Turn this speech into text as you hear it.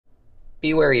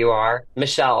Be where you are.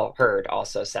 Michelle Hurd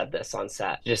also said this on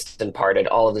set, just imparted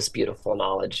all of this beautiful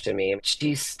knowledge to me.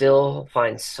 She still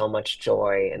finds so much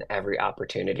joy in every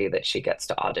opportunity that she gets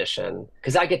to audition.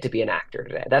 Because I get to be an actor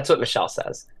today. That's what Michelle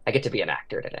says. I get to be an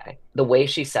actor today. The way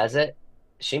she says it,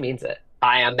 she means it.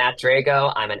 Hi, I'm Matt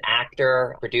Drago. I'm an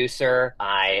actor, producer.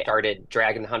 I started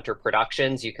Dragon Hunter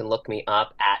Productions. You can look me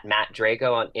up at Matt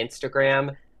Drago on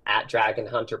Instagram, at Dragon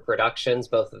Hunter Productions.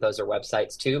 Both of those are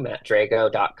websites too,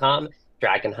 mattdrago.com,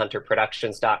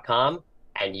 dragonhunterproductions.com.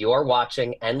 And you're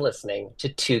watching and listening to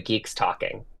Two Geeks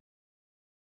Talking.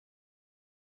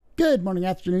 Good morning,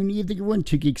 afternoon, evening, everyone.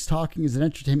 Two Geeks Talking is an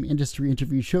entertainment industry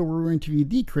interview show where we interview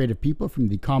the creative people from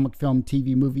the comic, film,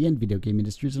 TV, movie, and video game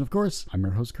industries. And of course, I'm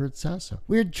your host, Kurt Sasso.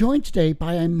 We are joined today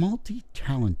by a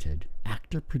multi-talented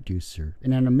actor-producer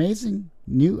in an amazing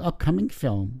new upcoming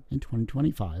film in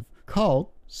 2025 called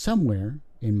Somewhere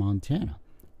in Montana.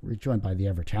 We're joined by the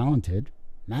ever-talented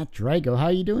Matt Drago. How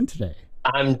are you doing today?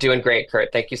 I'm doing great,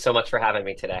 Kurt. Thank you so much for having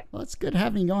me today. Well, it's good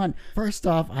having you on. First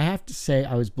off, I have to say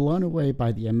I was blown away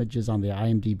by the images on the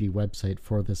IMDb website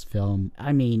for this film.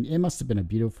 I mean, it must have been a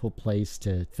beautiful place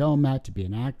to film at, to be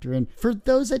an actor. And for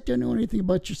those that don't know anything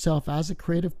about yourself as a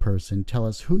creative person, tell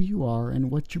us who you are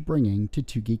and what you're bringing to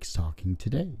Two Geeks Talking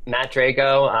today. Matt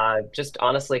Drago, just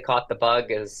honestly caught the bug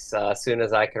as soon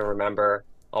as I can remember.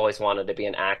 Always wanted to be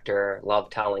an actor, love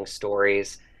telling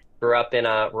stories. Grew up in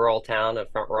a rural town of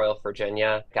Front Royal,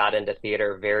 Virginia, got into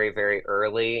theater very, very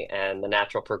early, and the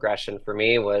natural progression for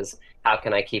me was, how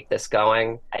can I keep this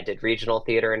going? I did regional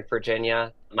theater in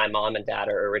Virginia. My mom and dad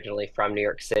are originally from New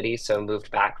York City, so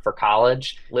moved back for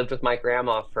college. Lived with my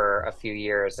grandma for a few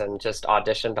years and just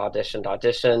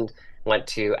auditioned, went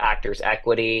to Actors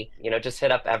Equity, just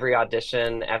hit up every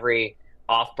audition, every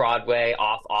off-Broadway,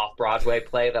 off-Broadway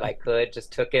play that I could,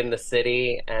 just took in the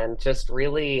city and just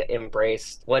really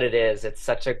embraced what it is. It's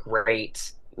such a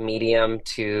great medium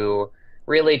to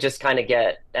really just kind of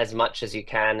get as much as you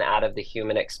can out of the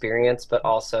human experience, but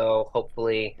also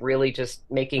hopefully really just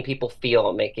making people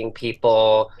feel, making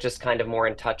people just kind of more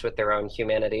in touch with their own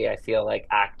humanity. I feel like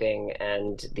acting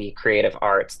and the creative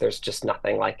arts, there's just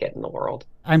nothing like it in the world.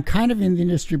 I'm kind of in the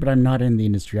industry, but I'm not in the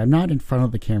industry. I'm not in front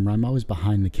of the camera. I'm always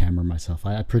behind the camera myself.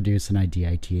 I produce and I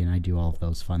DIT and I do all of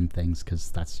those fun things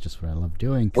because that's just what I love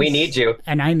doing. We need you.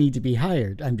 And I need to be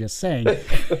hired. I'm just saying.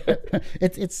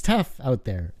 It's tough out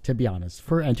there, to be honest,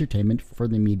 for entertainment, for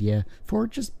the media, for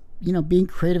just being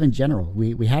creative in general.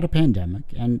 We had a pandemic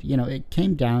and, it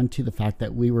came down to the fact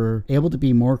that we were able to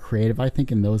be more creative, I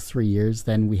think, in those 3 years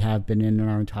than we have been in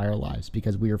our entire lives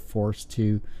because we were forced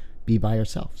to be by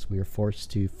ourselves. We are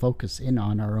forced to focus in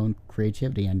on our own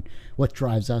creativity and what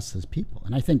drives us as people.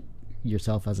 And I think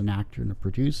yourself as an actor and a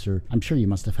producer, I'm sure you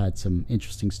must have had some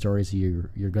interesting stories you're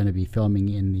going to be filming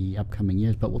in the upcoming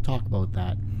years, but we'll talk about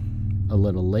that a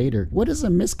little later. What is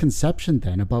a misconception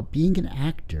then about being an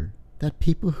actor that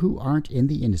people who aren't in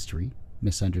the industry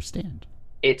misunderstand?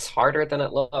 It's harder than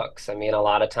it looks. I mean, a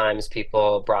lot of times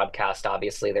people broadcast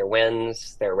obviously their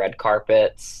wins, their red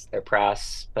carpets, their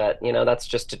press, but that's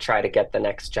just to try to get the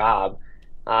next job.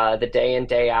 The day in,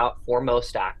 day out for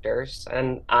most actors,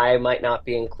 and I might not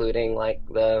be including like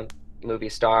the movie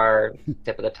star,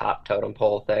 tip of the top totem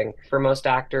pole thing. For most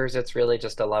actors, it's really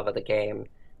just a love of the game.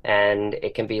 And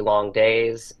it can be long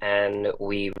days, and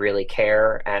we really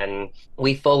care, and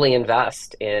we fully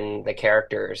invest in the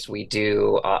characters. We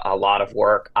do a lot of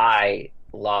work. I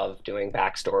love doing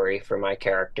backstory for my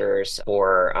characters.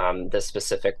 For this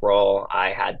specific role,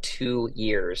 I had 2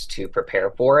 years to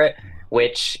prepare for it,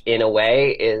 which in a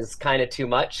way is kind of too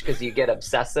much because you get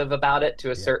obsessive about it to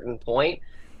a certain point.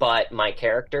 But my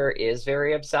character is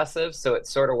very obsessive, so it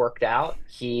sort of worked out.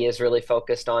 He is really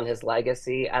focused on his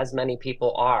legacy, as many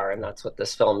people are, and that's what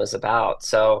this film is about.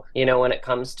 So, when it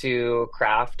comes to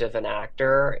craft of an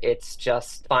actor, it's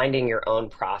just finding your own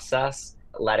process,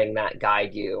 letting that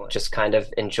guide you, just kind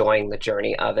of enjoying the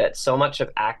journey of it. So much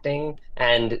of acting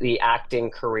and the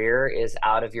acting career is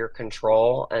out of your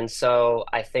control. And so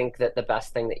I think that the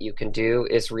best thing that you can do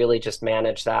is really just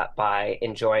manage that by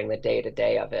enjoying the day to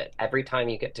day of it. Every time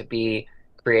you get to be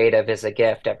creative is a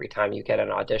gift. Every time you get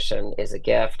an audition is a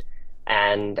gift.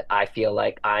 And I feel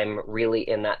like I'm really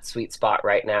in that sweet spot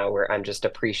right now where I'm just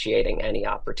appreciating any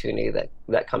opportunity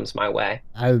that comes my way.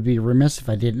 I would be remiss if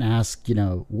I didn't ask,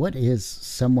 what is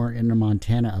Somewhere in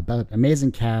Montana about?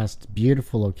 Amazing cast,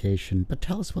 beautiful location, but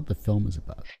tell us what the film is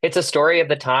about. It's a story of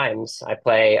the times. I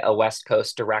play a West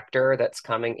Coast director that's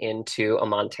coming into a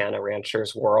Montana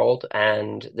rancher's world,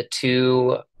 and the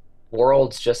two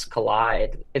worlds just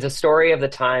collide. It's a story of the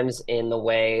times in the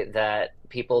way that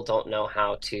people don't know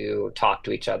how to talk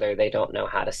to each other. They don't know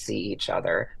how to see each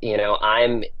other.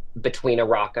 I'm between a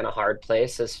rock and a hard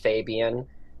place as Fabian,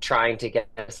 trying to get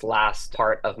this last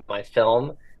part of my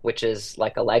film, which is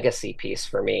like a legacy piece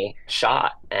for me,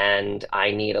 shot. And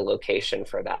I need a location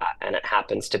for that. And it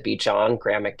happens to be John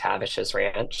Graham McTavish's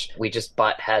ranch. We just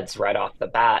butt heads right off the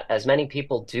bat, as many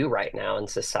people do right now in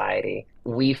society.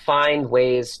 We find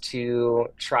ways to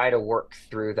try to work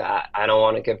through that. I don't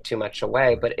want to give too much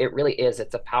away, but it really is.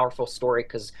 It's a powerful story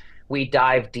because we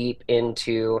dive deep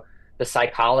into the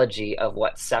psychology of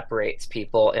what separates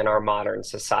people in our modern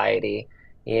society,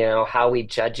 how we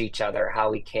judge each other,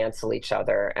 how we cancel each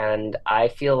other. And I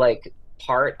feel like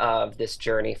part of this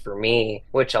journey for me,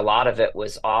 which a lot of it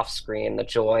was off screen, the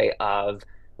joy of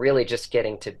really just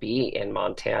getting to be in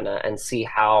Montana and see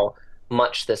how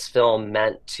much this film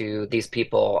meant to these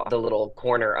people, the little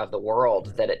corner of the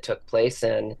world that it took place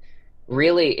in.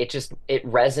 Really, it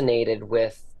resonated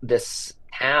with this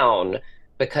town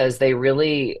because they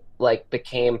really like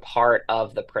became part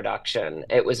of the production.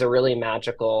 It was a really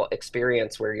magical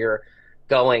experience where you're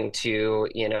going to,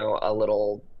 a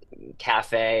little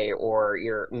cafe or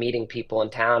you're meeting people in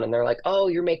town and they're like, "Oh,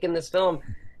 you're making this film."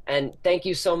 And thank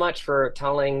you so much for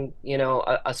telling,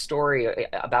 a story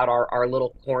about our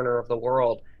little corner of the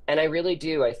world. And I really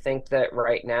do. I think that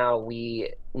right now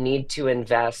we need to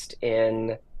invest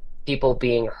in people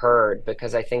being heard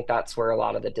because I think that's where a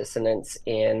lot of the dissonance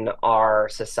in our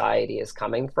society is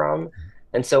coming from.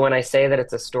 And so when I say that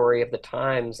it's a story of the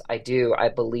times, I do. I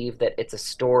believe that it's a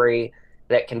story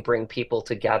that can bring people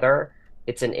together.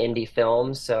 It's an indie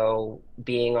film, so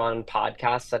being on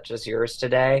podcasts such as yours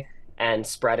today and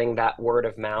spreading that word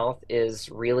of mouth is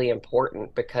really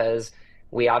important because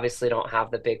we obviously don't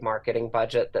have the big marketing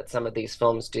budget that some of these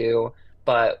films do,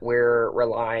 but we're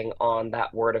relying on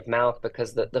that word of mouth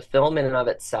because the film in and of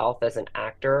itself as an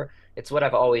actor, it's what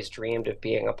I've always dreamed of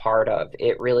being a part of.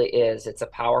 It really is. It's a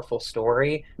powerful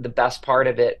story. The best part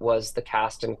of it was the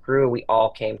cast and crew. We all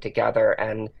came together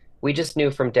and we just knew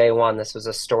from day one this was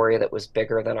a story that was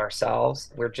bigger than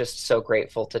ourselves. We're just so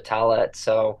grateful to tell it.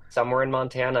 So, somewhere in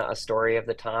Montana, a story of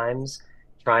the times,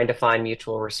 trying to find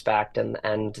mutual respect,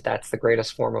 and that's the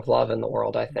greatest form of love in the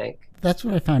world, I think. That's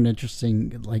what I found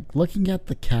interesting, like looking at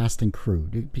the cast and crew,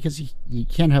 because you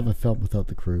can't have a film without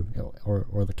the crew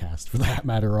or the cast for that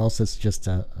matter, or else it's just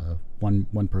a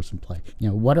one person play.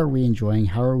 What are we enjoying?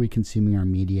 How are we consuming our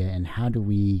media, and how do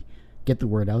we get the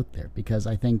word out there? Because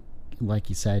I think, like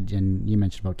you said, and you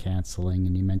mentioned about canceling,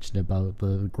 and you mentioned about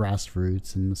the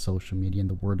grassroots and the social media and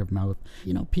the word of mouth.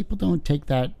 People don't take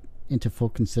that into full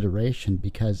consideration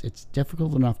because it's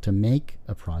difficult enough to make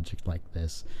a project like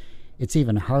this. It's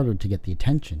even harder to get the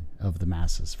attention of the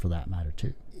masses, for that matter,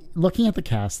 too. Looking at the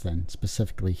cast, then,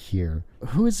 specifically here,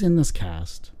 who is in this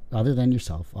cast, other than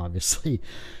yourself, obviously?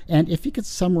 And if you could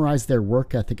summarize their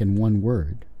work ethic in one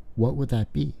word, what would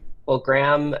that be? Well,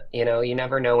 Graham, you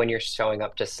never know when you're showing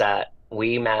up to set.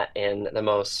 We met in the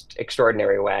most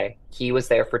extraordinary way. He was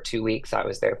there for 2 weeks. I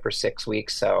was there for 6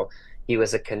 weeks. So he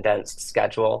was a condensed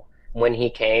schedule. When he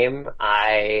came,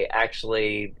 I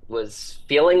actually was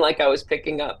feeling like I was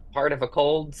picking up part of a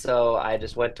cold. So I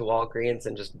just went to Walgreens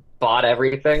and just bought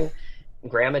everything.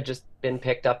 Graham had just been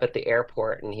picked up at the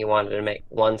airport and he wanted to make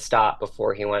one stop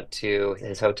before he went to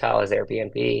his hotel, his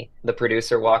Airbnb. The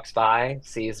producer walks by,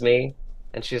 sees me,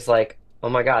 and she's like, "Oh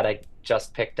my God, I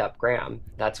just picked up Graham."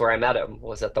 That's where I met him,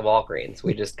 was at the Walgreens.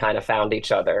 We just kind of found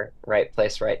each other, right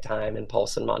place, right time in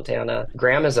Polson, Montana.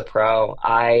 Graham is a pro.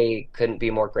 I couldn't be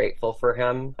more grateful for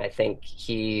him. I think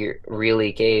he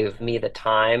really gave me the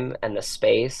time and the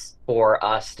space for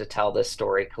us to tell this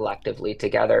story collectively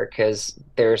together because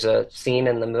there's a scene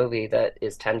in the movie that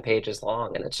is 10 pages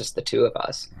long and it's just the two of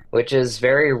us, which is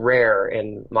very rare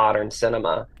in modern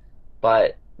cinema,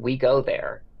 but we go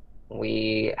there.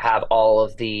 We have all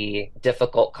of the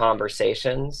difficult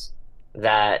conversations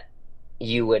that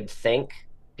you would think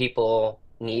people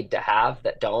need to have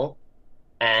that don't.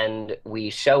 And we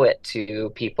show it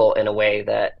to people in a way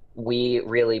that we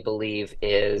really believe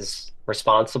is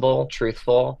responsible,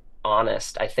 truthful,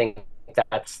 honest. I think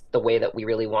that's the way that we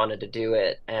really wanted to do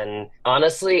it. And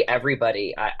honestly,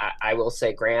 everybody, I will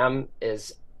say Graham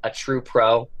is a true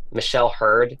pro. Michelle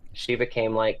Hurd, she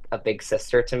became like a big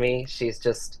sister to me.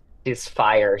 She's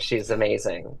fire. She's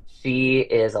amazing. She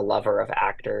is a lover of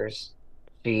actors.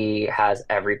 She has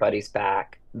everybody's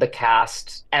back. The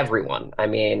cast, everyone. I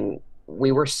mean,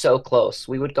 we were so close.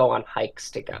 We would go on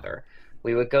hikes together.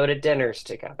 We would go to dinners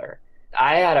together.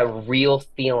 I had a real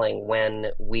feeling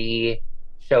when we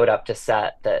showed up to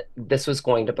set that this was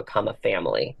going to become a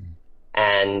family.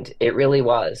 And it really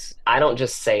was. I don't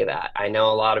just say that. I know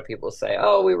a lot of people say,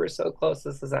 "Oh, we were so close.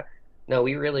 This is that." No,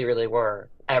 we really, really were.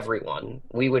 Everyone.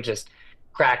 We would just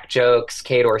crack jokes.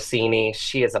 Kate Orsini,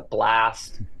 she is a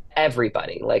blast.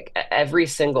 Everybody, like every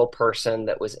single person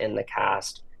that was in the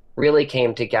cast, really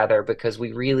came together because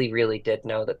we really, really did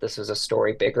know that this was a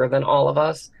story bigger than all of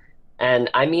us. And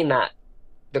I mean that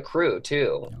the crew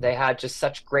too. They had just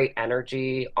such great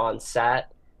energy on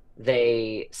set.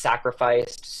 They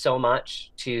sacrificed so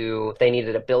much to, they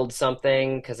needed to build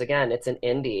something because again, it's an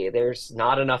indie. There's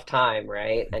not enough time,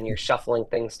 right? And you're shuffling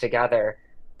things together.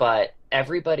 But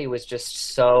everybody was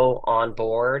just so on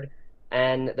board.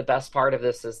 And the best part of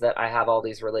this is that I have all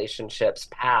these relationships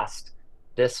past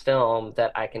this film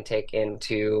that I can take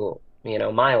into,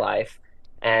 my life.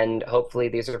 And hopefully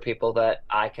these are people that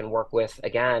I can work with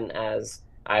again as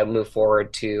I move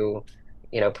forward to,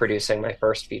 producing my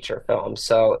first feature film.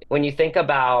 So when you think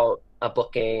about a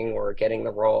booking or getting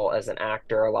the role as an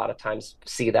actor, a lot of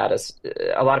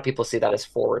people see that as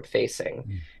forward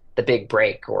facing, the big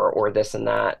break or this and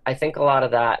that. I think a lot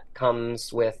of that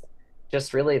comes with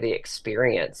just really the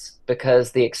experience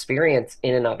because the experience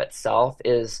in and of itself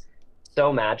is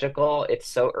so magical, it's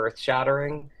so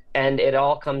earth-shattering, and it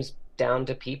all comes down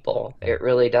to people. It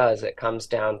really does. It comes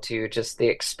down to just the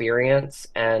experience.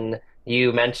 And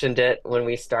you mentioned it when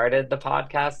we started the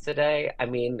podcast today. I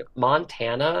mean,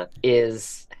 Montana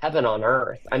is heaven on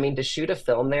earth. I mean, to shoot a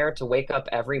film there, to wake up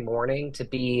every morning, to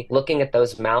be looking at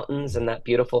those mountains and that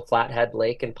beautiful Flathead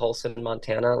Lake in Polson,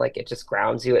 Montana, like it just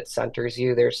grounds you, it centers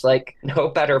you. There's like no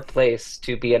better place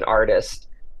to be an artist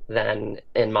than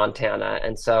in Montana.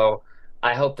 And so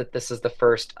I hope that this is the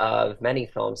first of many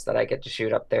films that I get to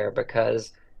shoot up there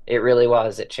because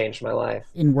it changed my life.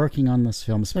 In working on this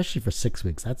film, especially for 6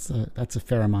 weeks, that's a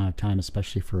fair amount of time,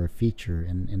 especially for a feature.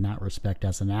 In that respect,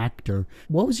 as an actor,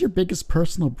 what was your biggest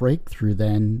personal breakthrough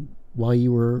then, while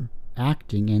you were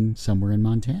acting in somewhere in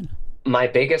Montana? My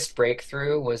biggest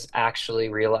breakthrough was actually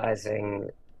realizing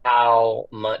how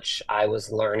much I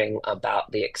was learning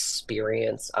about the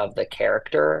experience of the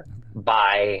character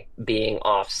by being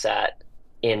offset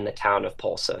in the town of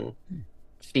Polson,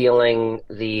 feeling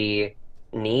the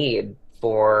need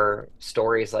for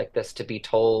stories like this to be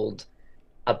told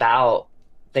about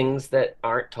things that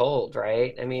aren't told,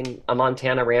 right? I mean, a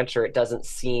Montana rancher, it doesn't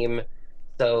seem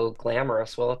so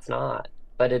glamorous. Well, it's not,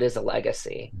 but it is a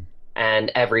legacy.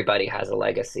 And everybody has a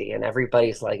legacy, and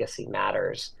everybody's legacy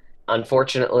matters.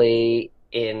 Unfortunately,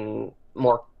 in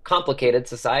more complicated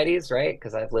societies, right?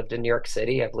 Because I've lived in New York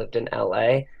City, I've lived in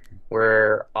LA,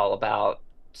 we're all about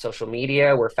social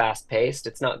media, we're fast paced.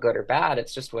 It's not good or bad,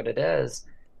 it's just what it is.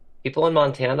 People in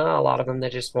Montana, a lot of them, they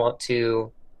just want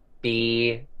to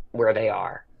be where they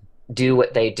are, do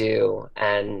what they do,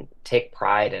 and take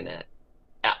pride in it.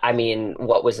 I mean,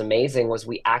 what was amazing was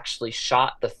we actually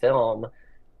shot the film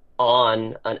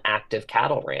on an active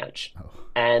cattle ranch. Oh,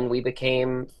 And we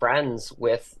became friends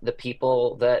with the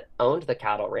people that owned the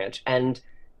cattle ranch. And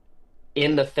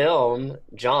in the film,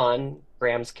 John,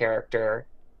 Graham's character,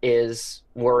 is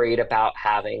worried about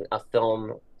having a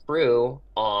film crew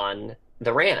on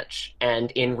the ranch.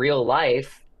 And in real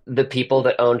life, the people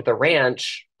that owned the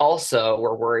ranch also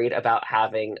were worried about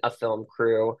having a film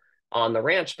crew on the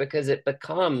ranch because it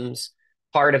becomes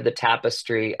part of the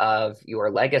tapestry of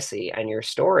your legacy and your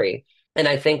story. And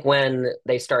I think when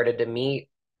they started to meet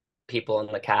people in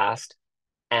the cast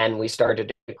and we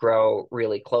started to grow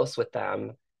really close with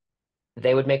them,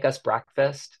 they would make us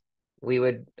breakfast. We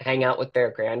would hang out with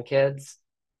their grandkids.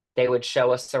 They would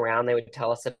show us around. They would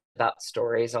tell us about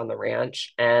stories on the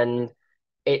ranch. And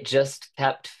it just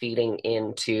kept feeding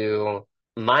into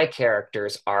my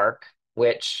character's arc,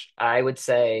 which I would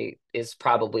say is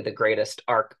probably the greatest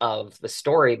arc of the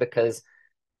story because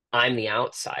I'm the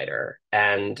outsider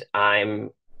and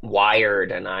I'm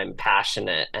wired and I'm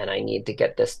passionate and I need to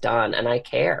get this done and I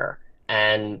care.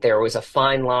 And there was a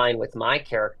fine line with my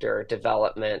character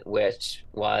development, which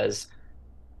was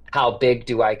how big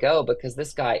do I go? Because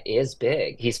this guy is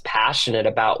big. He's passionate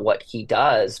about what he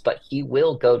does, but he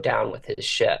will go down with his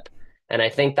ship. And I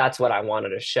think that's what I wanted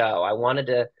to show. I wanted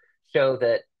to show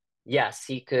that, yes,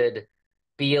 he could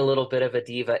be a little bit of a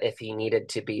diva if he needed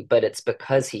to be, but it's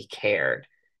because he cared.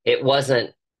 It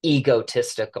wasn't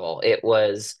egotistical. It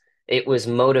was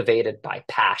motivated by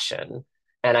passion.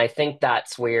 And I think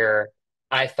that's where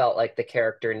I felt like the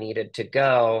character needed to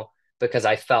go because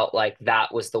I felt like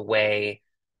that was the way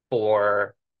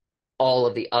for all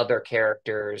of the other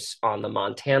characters on the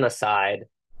Montana side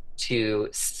to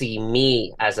see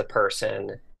me as a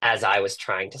person as I was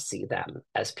trying to see them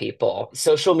as people.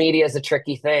 Social media is a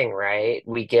tricky thing, right?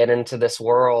 We get into this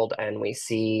world and we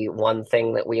see one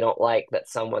thing that we don't like that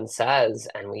someone says,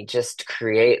 and we just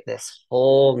create this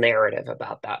whole narrative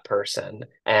about that person.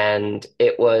 And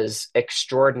it was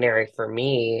extraordinary for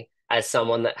me as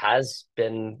someone that has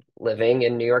been living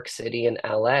in New York City and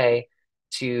LA,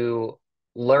 to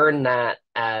learn that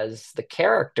as the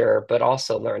character, but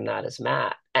also learn that as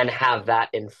Matt and have that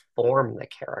inform the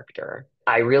character.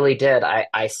 I really did.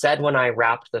 I said when I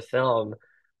wrapped the film,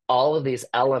 all of these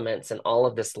elements and all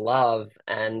of this love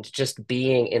and just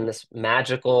being in this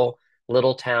magical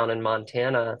little town in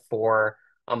Montana for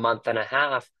a month and a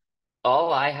half,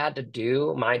 all I had to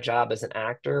do, my job as an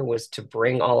actor, was to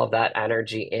bring all of that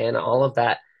energy in, all of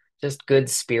that just good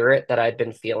spirit that I'd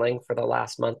been feeling for the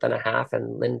last month and a half,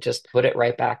 and then just put it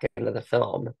right back into the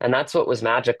film. And that's what was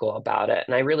magical about it.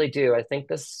 And I really do. I think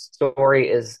this story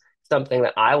is something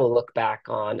that I will look back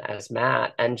on as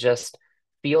Matt and just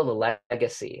feel the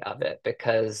legacy of it,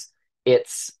 because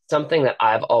it's something that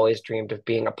I've always dreamed of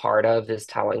being a part of, is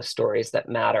telling stories that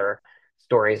matter,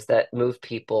 stories that move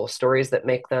people, stories that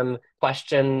make them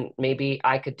question, maybe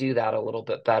I could do that a little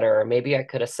bit better, or maybe I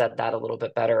could have said that a little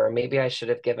bit better, or maybe I should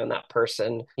have given that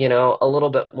person, a little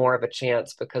bit more of a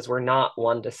chance, because we're not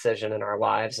one decision in our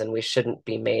lives and we shouldn't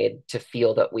be made to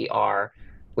feel that we are.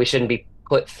 We shouldn't be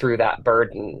put through that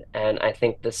burden. And I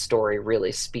think this story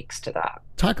really speaks to that.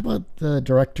 Talk about the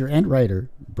director and writer,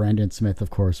 Brandon Smith, of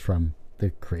course, from the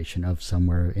creation of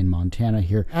Somewhere in Montana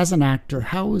here. As an actor,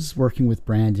 how was working with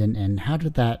Brandon, and how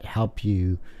did that help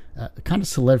you kind of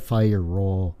solidify your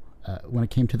role when it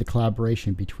came to the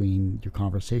collaboration between your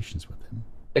conversations with him?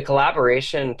 The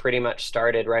collaboration pretty much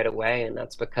started right away, and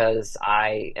that's because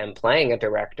I am playing a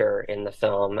director in the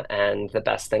film, and the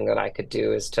best thing that I could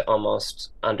do is to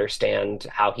almost understand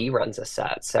how he runs a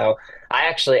set. So I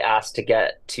actually asked to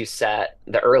get to set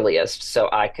the earliest so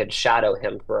I could shadow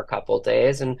him for a couple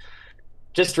days and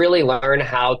just really learn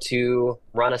how to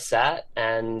run a set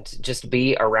and just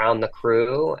be around the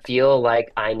crew, feel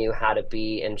like I knew how to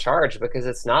be in charge, because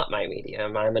it's not my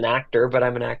medium. I'm an actor, but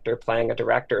I'm an actor playing a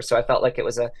director. So I felt like it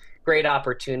was a great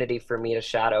opportunity for me to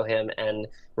shadow him and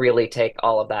really take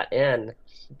all of that in.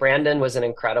 Brandon was an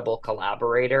incredible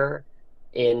collaborator.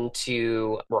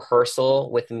 Into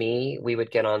rehearsal with me, we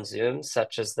would get on Zoom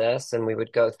such as this, and we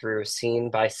would go through scene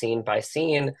by scene by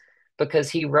scene,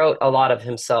 because he wrote a lot of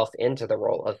himself into the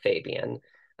role of Fabian.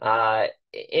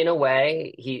 In a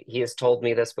way, he has told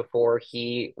me this before.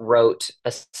 He wrote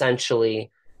essentially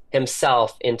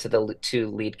himself into the two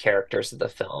lead characters of the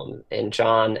film, in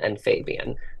John and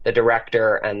Fabian, the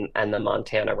director and the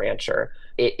Montana rancher.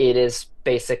 It is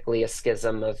basically a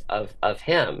schism of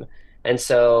him. And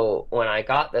so when I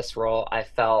got this role, I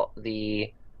felt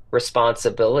the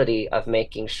responsibility of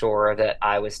making sure that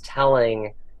I was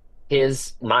telling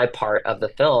my part of the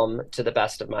film to the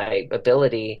best of my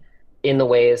ability, in the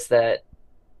ways that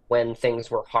when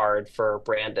things were hard for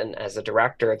Brandon as a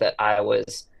director, that I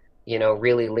was,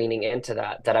 really leaning into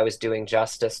that I was doing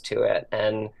justice to it.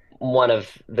 And one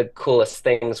of the coolest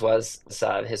things was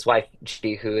his wife,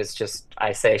 Judy, who is just,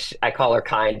 I call her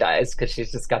kind eyes, because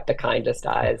she's just got the kindest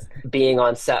eyes. Being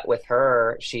on set with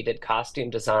her, she did costume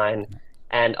design.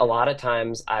 And a lot of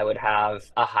times I would have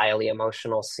a highly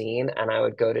emotional scene, and I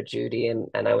would go to Judy, and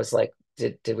I was like,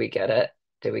 did we get it?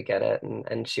 Did we get it?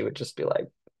 And she would just be like,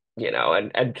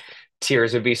 and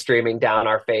tears would be streaming down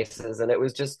our faces. And it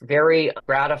was just very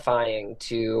gratifying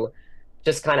to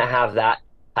just kind of have that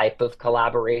type of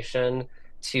collaboration,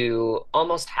 to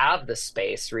almost have the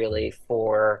space really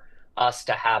for us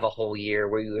to have a whole year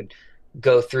where we would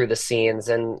go through the scenes.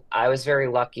 And I was very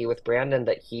lucky with Brandon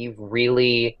that he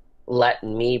really let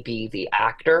me be the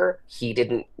actor. He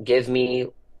didn't give me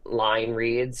line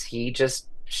reads. He just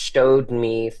showed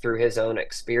me through his own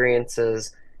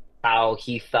experiences how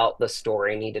he felt the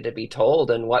story needed to be told,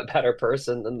 and what better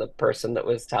person than the person that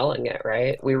was telling it,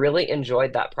 right? We really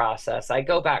enjoyed that process. I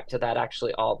go back to that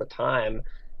actually all the time,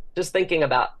 just thinking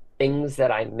about things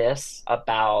that I miss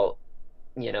about,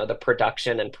 the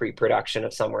production and pre-production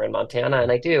of Somewhere in Montana.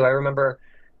 And I do. I remember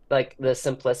like the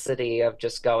simplicity of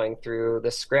just going through the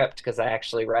script, because I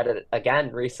actually read it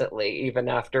again recently, even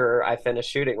after I finished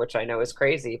shooting, which I know is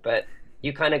crazy, but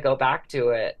you kind of go back to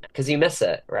it because you miss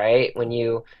it, right? When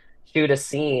you shoot a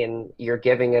scene, you're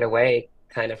giving it away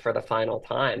kind of for the final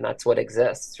time. That's what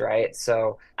exists, right?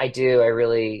 So I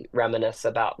really reminisce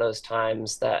about those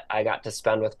times that I got to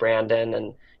spend with Brandon,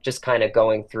 and just kind of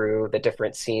going through the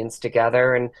different scenes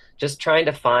together, and just trying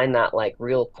to find that like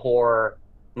real core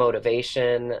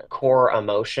motivation, core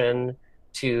emotion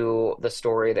to the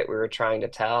story that we were trying to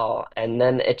tell. And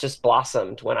then it just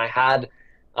blossomed when I had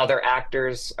other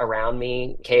actors around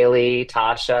me, Kaleigh,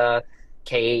 Tasha,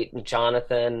 Kate,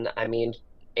 Jonathan, I mean,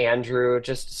 Andrew,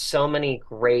 just so many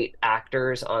great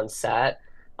actors on set,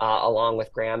 along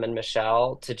with Graham and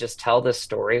Michelle, to just tell this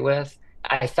story with.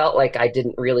 I felt like I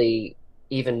didn't really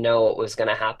even know what was going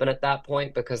to happen at that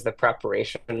point because the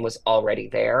preparation was already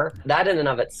there. That in and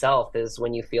of itself is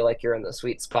when you feel like you're in the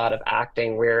sweet spot of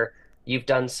acting where you've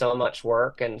done so much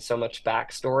work and so much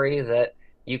backstory that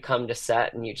you come to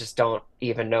set and you just don't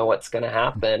even know what's going to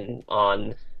happen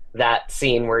on that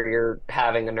scene where you're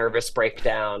having a nervous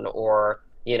breakdown or,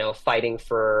 fighting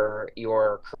for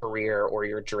your career or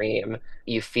your dream.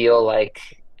 You feel like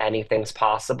anything's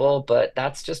possible, but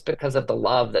that's just because of the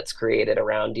love that's created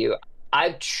around you.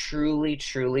 I truly,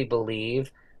 truly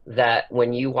believe that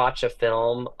when you watch a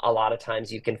film, a lot of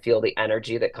times you can feel the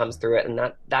energy that comes through it,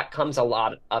 and that comes a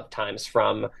lot of times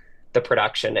from the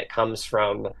production. It comes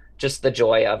from just the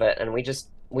joy of it, and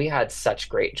we had such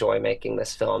great joy making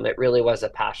this film. It really was a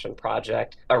passion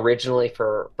project originally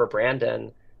for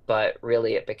Brandon, but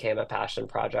really it became a passion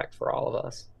project for all of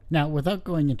us. Now, without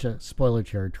going into spoiler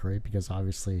territory, because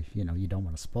obviously, you don't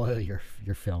want to spoil your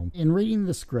film. In reading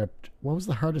the script, what was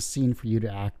the hardest scene for you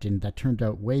to act in that turned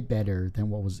out way better than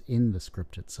what was in the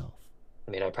script itself?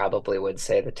 I mean, I probably would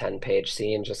say the 10-page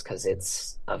scene just because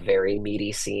it's a very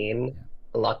meaty scene. Yeah.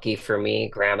 Lucky for me,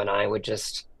 Graham and I would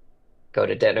just go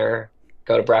to dinner,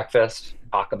 go to breakfast,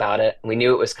 talk about it. We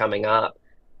knew it was coming up.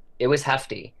 It was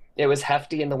hefty. It was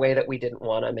hefty in the way that we didn't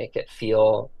want to make it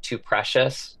feel too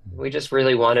precious. We just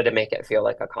really wanted to make it feel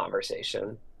like a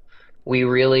conversation. We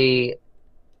really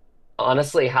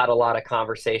honestly had a lot of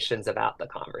conversations about the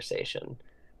conversation.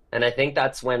 And I think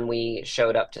that's when we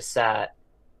showed up to set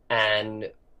and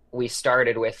we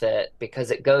started with it because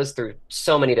it goes through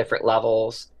so many different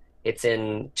levels. It's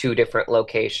in two different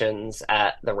locations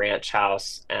at the ranch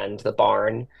house and the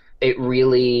barn. It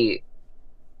really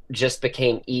just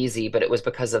became easy, but it was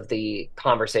because of the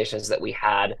conversations that we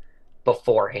had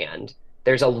beforehand.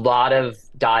 There's a lot of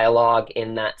dialogue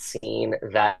in that scene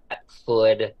that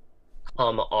could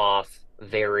come off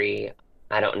very,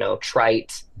 I don't know,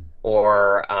 trite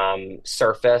or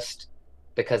surfaced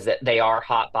because they are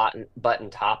hot button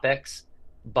topics.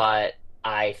 But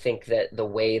I think that the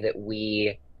way that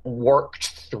we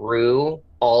worked through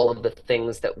all of the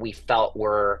things that we felt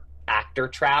were actor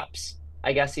traps,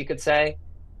 I guess you could say,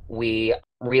 we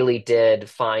really did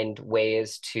find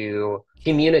ways to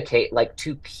communicate like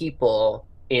two people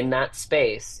in that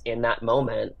space, in that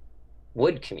moment,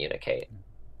 would communicate.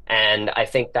 And I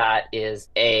think that is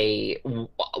a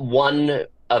one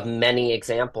of many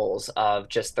examples of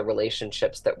just the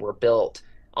relationships that were built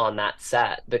on that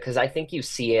set because I think you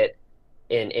see it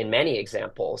in many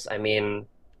examples. I mean,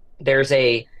 there's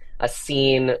a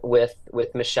scene with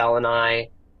Michelle and I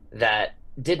that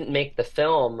didn't make the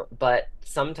film, but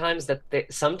sometimes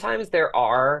there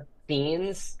are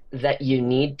scenes that you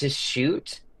need to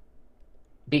shoot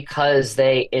because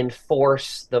they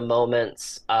enforce the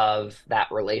moments of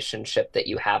that relationship that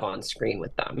you have on screen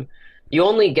with them. You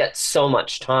only get so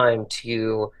much time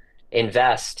to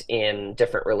invest in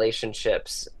different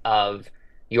relationships of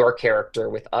your character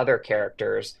with other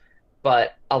characters,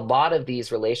 but a lot of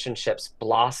these relationships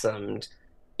blossomed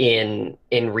in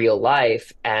real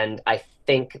life, and I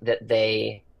think that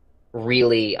they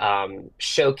really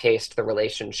showcased the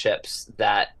relationships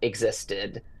that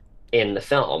existed in the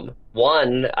film.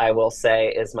 One, I will say,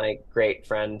 is my great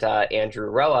friend Andrew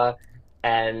Roa,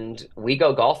 and we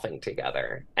go golfing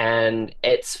together. And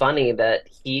it's funny that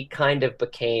he kind of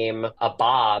became a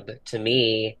Bob to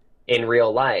me in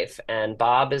real life. And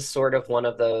Bob is sort of one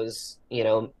of those,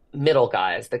 middle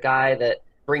guys, the guy that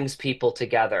brings people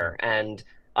together and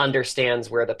understands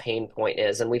where the pain point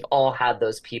is. And we've all had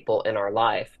those people in our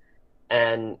life.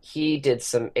 And he did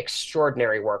some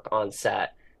extraordinary work on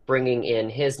set bringing in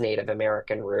his Native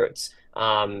American roots,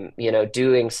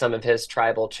 doing some of his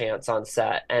tribal chants on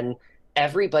set. And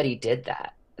everybody did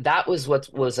that. That was what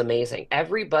was amazing.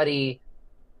 Everybody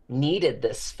needed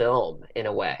this film in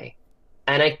a way.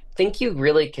 And I think you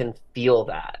really can feel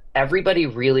that. Everybody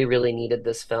really, really needed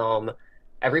this film.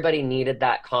 Everybody needed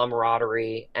that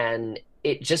camaraderie. And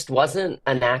it just wasn't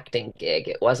an acting gig,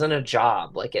 it wasn't a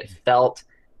job. Like it felt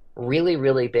really,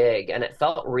 really big and it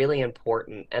felt really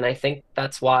important. And I think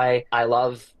that's why I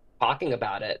love talking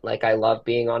about it. Like I love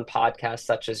being on podcasts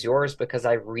such as yours because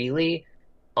I really,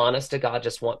 honest to God,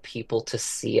 just want people to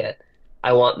see it.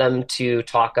 I want them to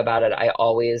talk about it. I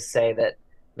always say that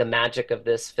the magic of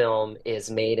this film is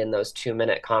made in those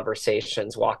 2-minute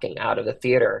conversations walking out of the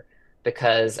theater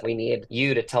because we need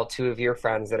you to tell two of your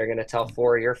friends that are going to tell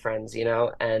four of your friends,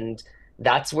 and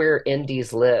that's where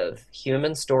indies live.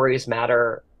 Human stories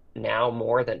matter now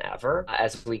more than ever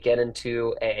as we get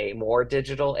into a more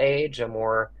digital age, a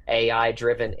more AI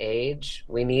driven age.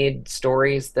 We need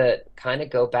stories that kind of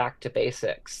go back to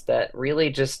basics, that really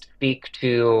just speak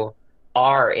to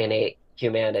our innate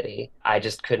humanity. I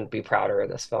just couldn't be prouder of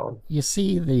this film. You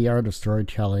see the art of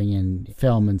storytelling in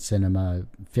film and cinema,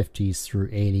 50s through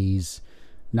 80s,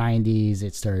 90s.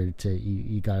 It started to,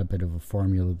 you got a bit of a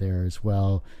formula there as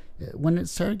well. When it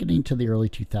started getting to the early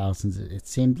 2000s, it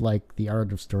seemed like the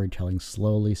art of storytelling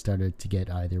slowly started to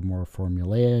get either more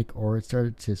formulaic, or it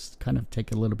started to kind of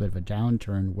take a little bit of a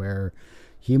downturn where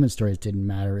human stories didn't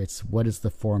matter. It's what is the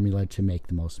formula to make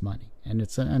the most money. And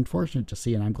it's unfortunate to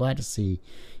see, and I'm glad to see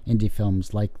indie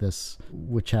films like this,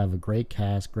 which have a great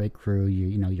cast, great crew.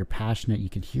 You know, you're passionate. You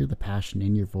can hear the passion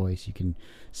in your voice. You can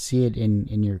see it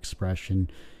in your expression.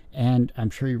 And I'm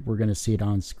sure we're going to see it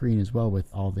on screen as well with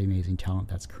all the amazing talent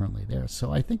that's currently there.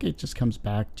 So I think it just comes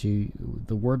back to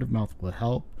the word of mouth will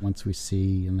help once we see,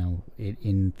 you know, it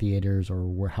in theaters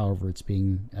or however it's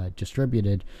being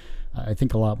distributed. I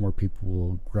think a lot more people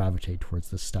will gravitate towards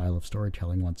this style of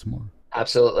storytelling once more.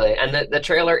 Absolutely. And the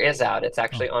trailer is out. It's Oh,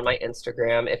 actually on my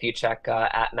Instagram. If you check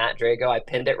at Matt Drago, I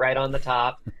pinned it right on the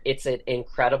top. It's an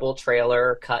incredible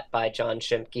trailer cut by John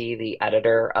Shimke, the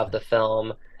editor of the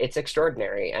film. It's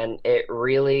extraordinary and it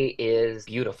really is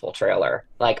beautiful trailer.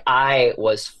 Like I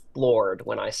was floored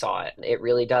when I saw it. It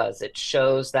really does. It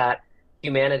shows that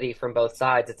humanity from both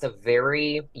sides. It's a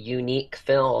very unique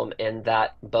film in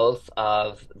that both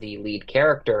of the lead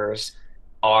characters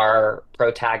are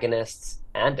protagonists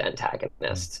and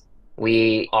antagonists.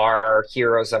 We are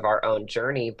heroes of our own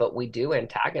journey, but we do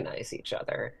antagonize each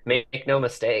other. Make no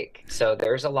mistake. So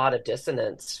there's a lot of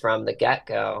dissonance from the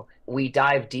get-go. We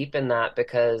dive deep in that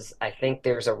because I think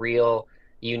there's a real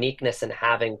uniqueness in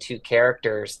having two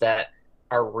characters that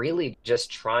are really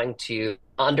just trying to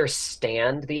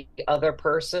understand the other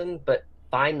person, but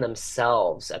find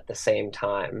themselves at the same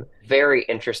time. Very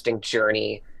interesting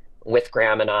journey with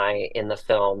Graham and I in the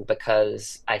film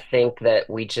because I think that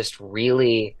we just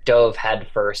really dove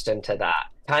headfirst into that.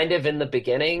 Kind of in the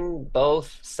beginning,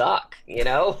 both suck, you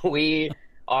know? We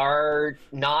are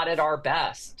not at our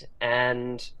best.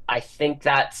 And I think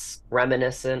that's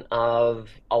reminiscent of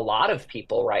a lot of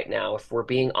people right now, if we're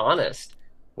being honest.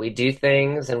 We do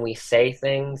things and we say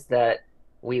things that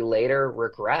we later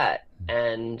regret.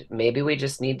 And maybe we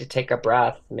just need to take a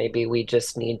breath. Maybe we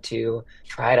just need to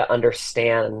try to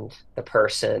understand the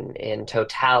person in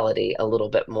totality a little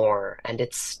bit more. And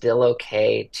it's still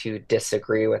okay to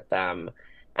disagree with them.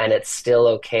 And it's still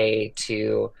okay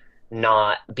to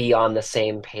not be on the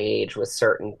same page with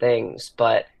certain things.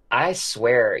 But I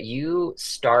swear, you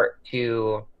start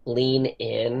to lean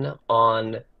in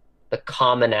on the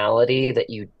commonality that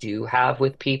you do have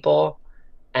with people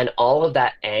and all of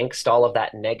that angst, all of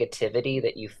that negativity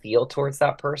that you feel towards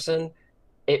that person,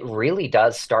 it really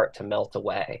does start to melt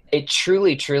away. It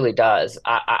truly, truly does.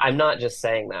 I'm not just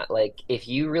saying that. Like, if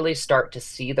you really start to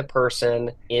see the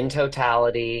person in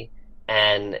totality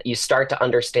and you start to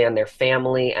understand their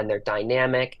family and their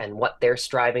dynamic and what they're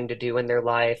striving to do in their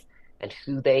life and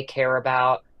who they care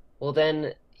about, well,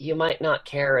 then you might not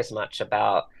care as much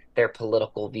about their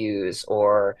political views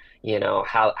or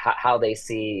how they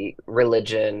see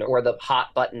religion or the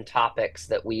hot button topics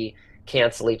that we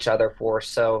cancel each other for.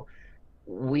 So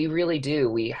we really do.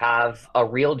 We have a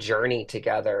real journey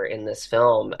together in this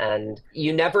film. And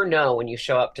you never know when you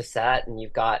show up to set and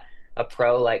you've got a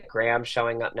pro like Graham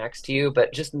showing up next to you,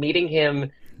 but just meeting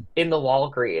him in the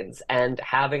Walgreens and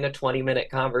having a 20-minute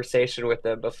conversation with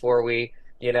him before we,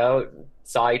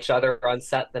 saw each other on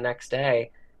set the next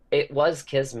day, it was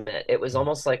kismet. It was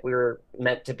almost like we were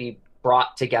meant to be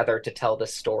brought together to tell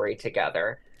this story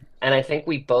together. And I think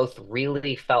we both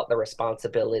really felt the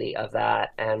responsibility of that.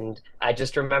 And I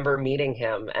just remember meeting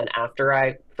him. And after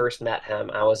I first met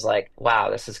him, I was like, wow,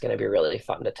 this is going to be really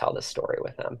fun to tell this story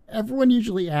with him. Everyone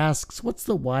usually asks, what's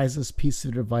the wisest piece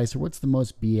of advice or what's the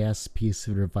most BS piece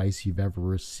of advice you've ever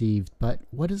received? But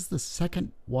what is the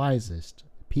second wisest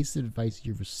piece of advice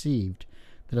you've received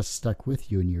that has stuck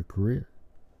with you in your career?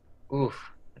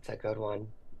 Oof, that's a good one.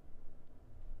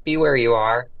 Be where you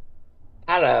are.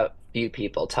 I had a few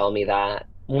people tell me that.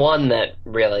 One that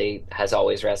really has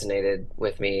always resonated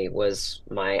with me was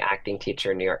my acting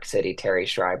teacher in New York City, Terry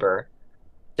Schreiber.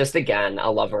 Just again,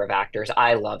 a lover of actors.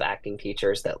 I love acting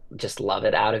teachers that just love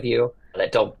it out of you,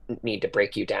 that don't need to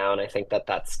break you down. I think that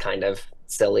that's kind of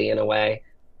silly in a way.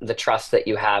 The trust that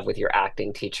you have with your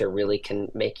acting teacher really can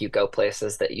make you go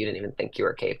places that you didn't even think you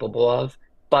were capable of.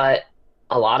 But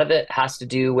a lot of it has to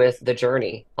do with the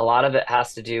journey. A lot of it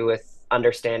has to do with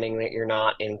understanding that you're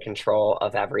not in control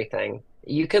of everything.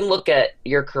 You can look at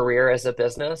your career as a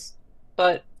business,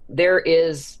 but there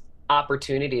is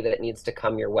opportunity that needs to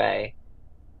come your way.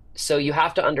 So you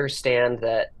have to understand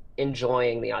that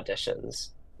enjoying the auditions.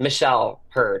 Michelle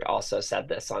Hurd also said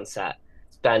this on set.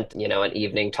 spent, an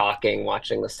evening talking,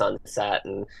 watching the sunset,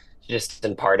 and she just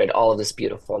imparted all of this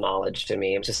beautiful knowledge to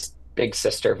me. Just big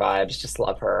sister vibes, just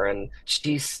love her. And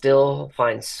she still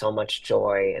finds so much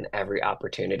joy in every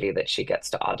opportunity that she gets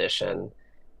to audition.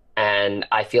 And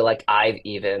I feel like I've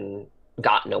even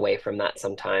gotten away from that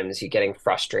sometimes. You getting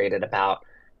frustrated about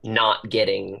not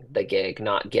getting the gig,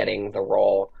 not getting the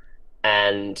role.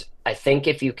 And I think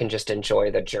if you can just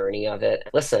enjoy the journey of it,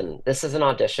 listen, this is an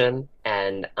audition,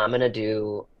 and I'm going to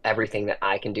do everything that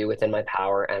I can do within my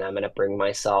power, and I'm going to bring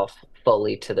myself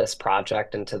fully to this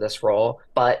project and to this role.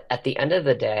 But at the end of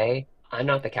the day, I'm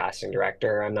not the casting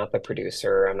director, I'm not the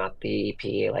producer, I'm not the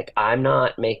EP. Like, I'm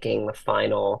not making the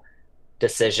final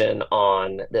decision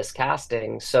on this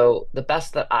casting. So the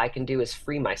best that I can do is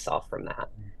free myself from that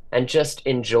and just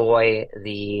enjoy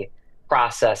the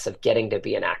process of getting to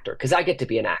be an actor because I get to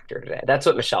be an actor today. That's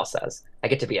what Michelle says. I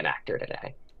get to be an actor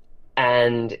today.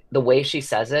 And the way she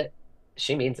says it,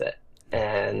 she means it.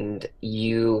 And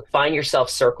you find yourself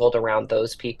circled around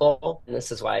those people. And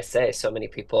this is why I say so many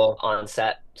people on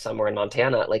set somewhere in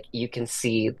Montana, like you can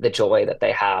see the joy that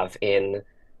they have in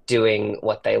doing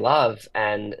what they love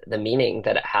and the meaning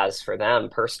that it has for them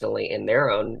personally in their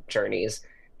own journeys,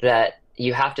 that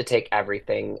you have to take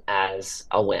everything as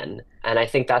a win. And I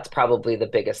think that's probably the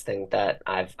biggest thing that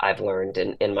I've learned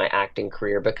in my acting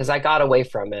career because I got away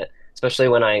from it, especially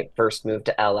when I first moved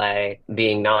to LA,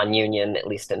 being non-union, at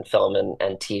least in film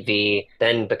and TV,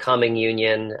 then becoming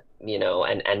union,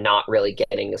 and not really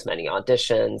getting as many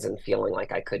auditions and feeling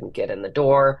like I couldn't get in the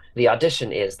door. The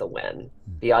audition is the win.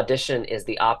 The audition is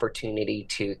the opportunity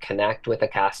to connect with a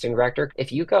casting director.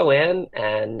 If you go in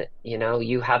and,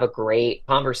 you have a great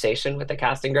conversation with the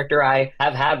casting director, I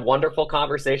have had wonderful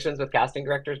conversations with casting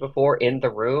directors before in the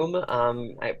room,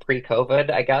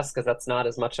 pre-COVID, I guess, because that's not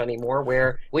as much anymore,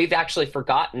 where we've actually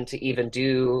forgotten to even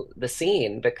do the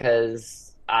scene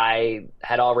because I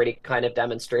had already kind of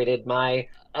demonstrated my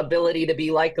ability to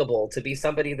be likable, to be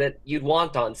somebody that you'd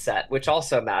want on set, which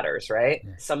also matters, right?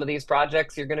 Yeah. Some of these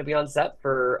projects, you're going to be on set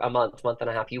for a month and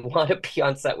a half. You want to be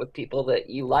on set with people that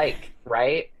you like,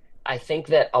 right? I think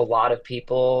that a lot of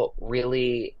people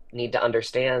really need to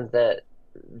understand that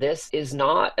this is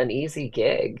not an easy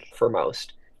gig for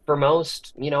most. For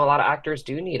most, a lot of actors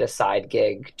do need a side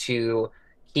gig to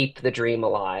keep the dream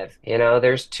alive.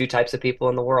 There's two types of people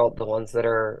in the world, the ones that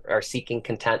are seeking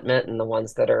contentment and the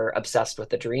ones that are obsessed with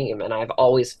the dream. And I've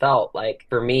always felt like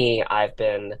for me, I've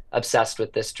been obsessed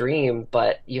with this dream,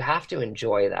 but you have to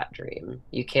enjoy that dream.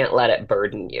 You can't let it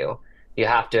burden you. You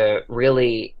have to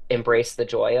really embrace the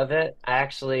joy of it. I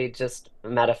actually just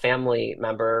met a family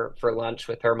member for lunch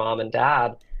with her mom and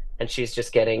dad, and she's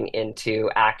just getting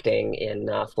into acting in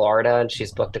Florida, and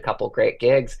she's Wow. booked a couple great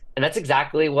gigs. And that's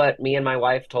exactly what me and my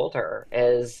wife told her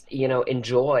is,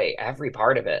 enjoy every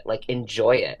part of it, like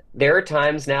enjoy it. There are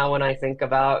times now when I think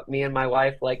about me and my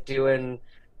wife like doing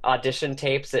audition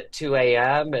tapes at 2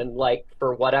 a.m. and like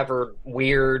for whatever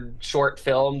weird short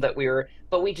film that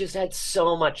but we just had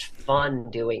so much fun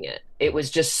doing it. It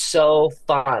was just so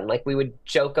fun. Like we would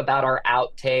joke about our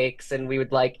outtakes and we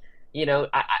would like,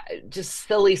 just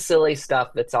silly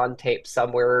stuff that's on tape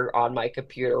somewhere on my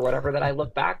computer or whatever that I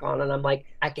look back on and I'm like,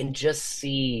 I can just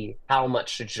see how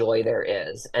much joy there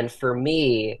is. And for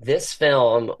me, this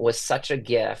film was such a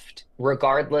gift,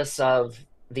 regardless of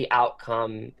the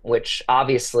outcome, which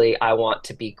obviously I want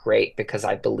to be great because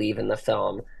I believe in the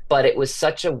film. But it was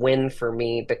such a win for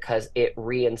me because it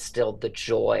reinstilled the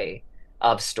joy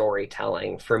of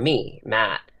storytelling for me,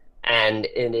 Matt, and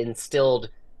it instilled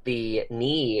the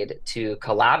need to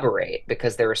collaborate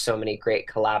because there were so many great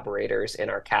collaborators in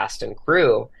our cast and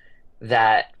crew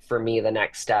that for me the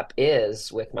next step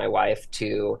is with my wife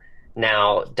to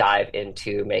now dive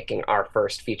into making our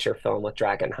first feature film with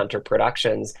Dragon Hunter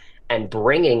Productions and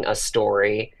bringing a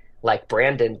story like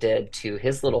Brandon did to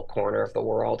his little corner of the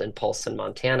world in Polson,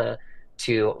 Montana,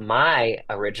 to my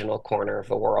original corner of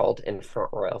the world in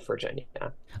Front Royal, Virginia.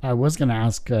 I was going to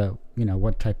ask,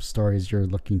 what type of stories you're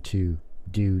looking to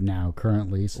do now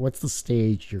currently. So what's the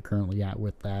stage you're currently at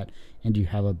with that? And do you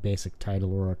have a basic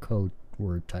title or a code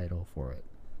word title for it?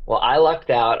 Well, I lucked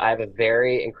out. I have a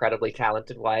very incredibly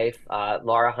talented wife,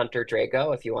 Laura Hunter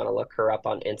Drago. If you want to look her up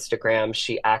on Instagram,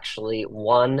 she actually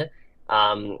won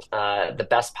the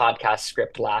best podcast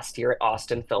script last year at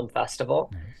Austin Film Festival.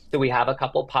 Nice. So we have a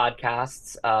couple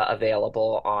podcasts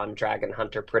available on Dragon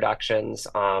Hunter Productions,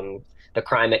 The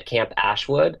Crime at Camp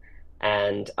Ashwood,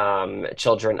 and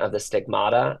Children of the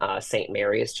Stigmata, St.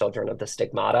 Mary's Children of the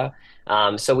Stigmata.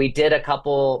 So we did a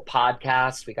couple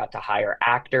podcasts. We got to hire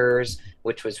actors,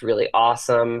 which was really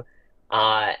awesome.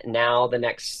 Now the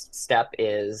next step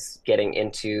is getting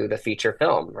into the feature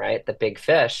film, right? The big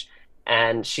fish.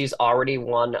 And she's already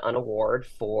won an award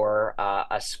for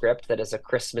a script that is a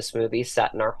Christmas movie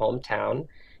set in our hometown.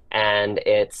 And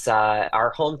it's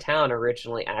our hometown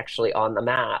originally actually on the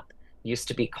map used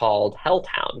to be called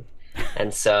Helltown.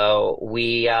 And so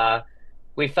we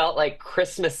felt like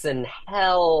Christmas in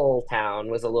Helltown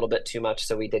was a little bit too much,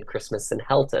 so we did Christmas in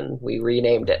Helton. We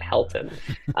renamed it Helton.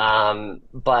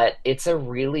 But it's a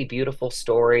really beautiful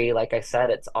story. Like I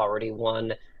said, it's already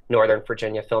won Northern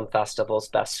Virginia Film Festival's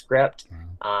Best Script.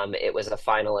 Wow. It was a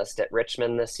finalist at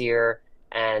Richmond this year,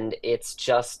 and it's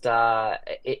just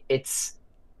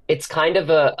it's kind of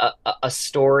a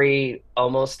story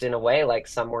almost in a way like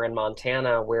Somewhere in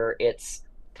Montana, where it's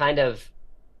kind of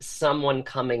someone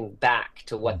coming back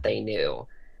to what Mm-hmm. they knew,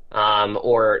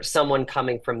 or someone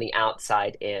coming from the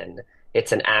outside in.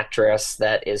 It's an actress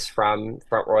that is from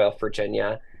Front Royal,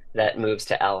 Virginia, that moves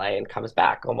to LA and comes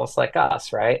back, almost like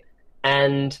us, right?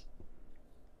 And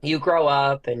you grow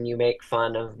up and you make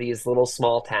fun of these little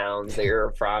small towns that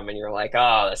you're from, and you're like,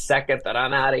 oh, the second that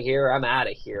I'm out of here, I'm out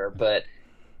of here. But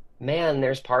man,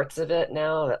 there's parts of it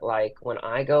now that, like, when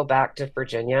I go back to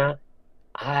Virginia,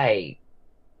 I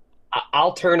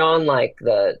I'll turn on like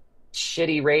the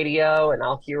shitty radio and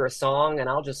I'll hear a song and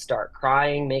I'll just start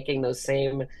crying, making those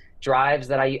same drives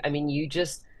that I mean, you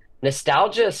just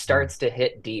nostalgia Mm. starts to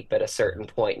hit deep at a Yeah. certain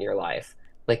point in your life.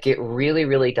 Like it really,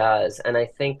 really does. And I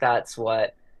think that's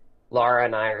what Laura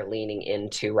and I are leaning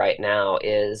into right now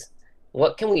is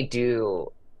what can we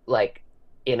do like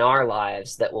in our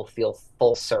lives that will feel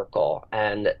full circle?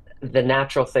 And the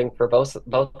natural thing for both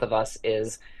of us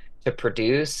is to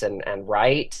produce and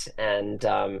write and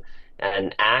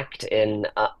act in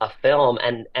a film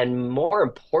and more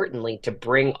importantly to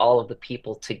bring all of the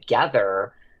people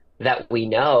together that we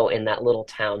know in that little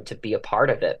town to be a part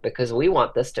of it because we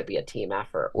want this to be a team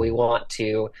effort. We Mm. want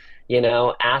to,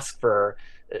 ask for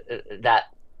that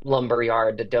lumber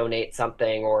yard to donate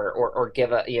something or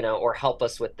give a or help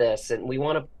us with this, and we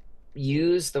want to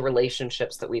use the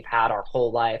relationships that we've had our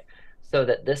whole life so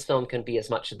that this film can be as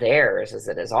much theirs as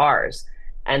it is ours.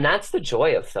 And that's the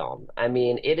joy of film. I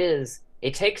mean,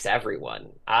 it takes everyone.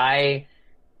 I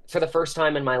For the first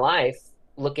time in my life,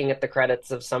 looking at the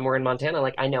credits of Somewhere in Montana,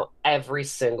 like I know every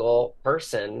single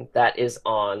person that is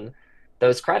on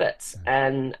those credits, Gotcha.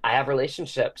 and I have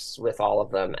relationships with all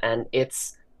of them. And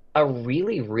it's a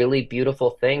really, really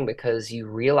beautiful thing because you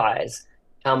realize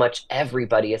how much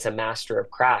everybody is a master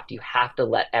of craft. You have to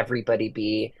let everybody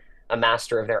be a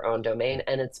master of their own domain.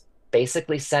 And it's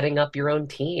basically setting up your own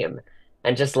team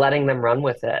and just letting them run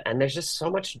with it. And there's just so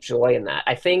much joy in that.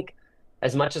 I think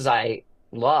as much as I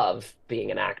love being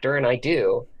an actor, and I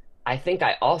do, I think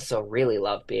I also really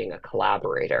love being a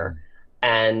collaborator. Mm.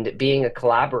 And being a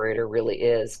collaborator really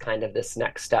is kind of this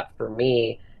next step for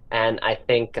me. And I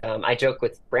think I joke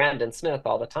with Brandon Smith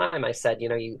all the time. I said,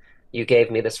 you gave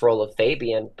me this role of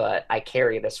Fabian, but I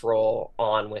carry this role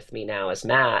on with me now as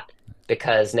Matt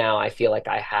because now I feel like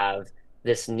I have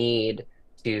this need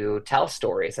to tell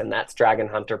stories, and that's Dragon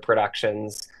Hunter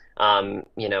Productions.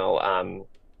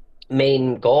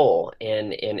 Main goal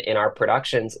in our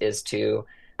productions is to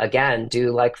again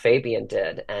do like Fabian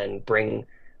did and bring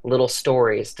little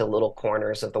stories to little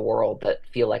corners of the world that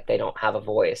feel like they don't have a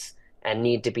voice and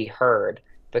need to be heard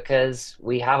because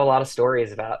we have a lot of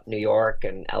stories about New York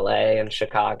and LA and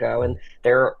Chicago Mm. and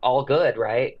they're all good,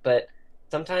 right? But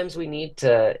sometimes we need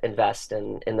to invest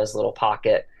in those little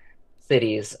pocket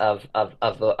cities of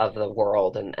the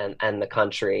world and the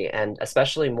country, and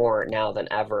especially more now than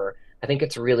ever. I think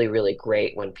it's really, really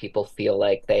great when people feel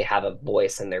like they have a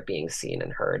voice and they're being seen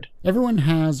and heard. Everyone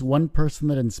has one person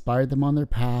that inspired them on their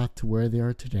path to where they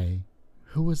are today.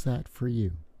 Who was that for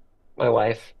you? My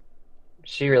wife,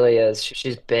 she really is.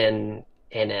 She's been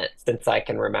in it since I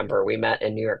can remember. We met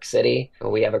in New York City.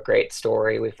 We have a great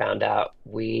story. We found out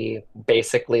we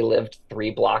basically lived 3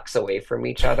 blocks away from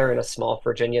each other in a small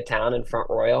Virginia town in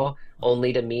Front Royal,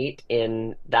 only to meet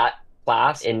in that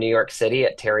class in New York City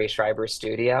at Terry Schreiber's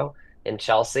studio in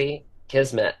Chelsea.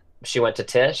 Kismet. She went to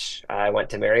Tisch. I went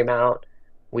to Marymount.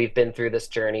 We've been through this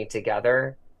journey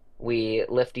together. We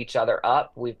lift each other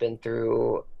up. We've been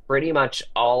through pretty much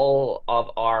all of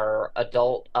our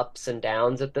adult ups and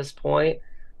downs at this point.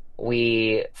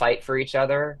 We fight for each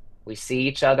other. We see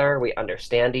each other. We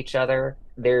understand each other.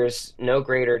 There's no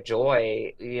greater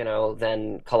joy,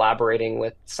 than collaborating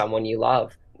with someone you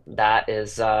love. That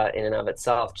is, in and of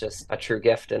itself, just a true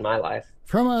gift in my life.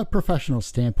 From a professional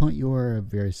standpoint, you're a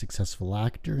very successful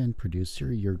actor and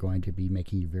producer. You're going to be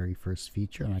making your very first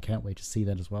feature, and I can't wait to see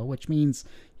that as well, which means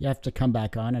you have to come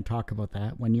back on and talk about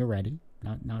that when you're ready.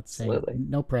 Not saying Absolutely.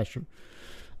 no pressure.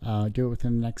 Do it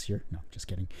within the next year. No, just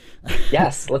kidding.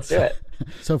 Yes, let's do so, it.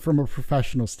 so, from a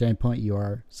professional standpoint, you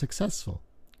are successful.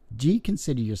 Do you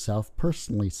consider yourself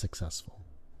personally successful?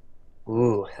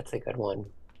 Ooh, that's a good one.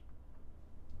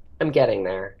 I'm getting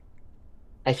there.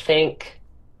 I think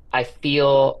I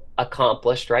feel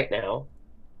accomplished right now,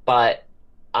 but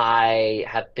I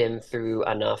have been through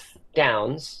enough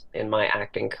downs in my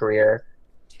acting career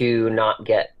to not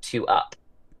get too up.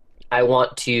 I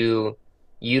want to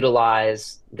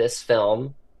utilize this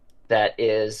film that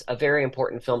is a very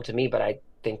important film to me, but I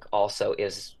think also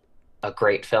is a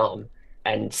great film.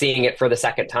 And seeing it for the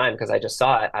second time, because I just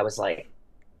saw it, I was like,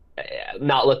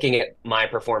 not looking at my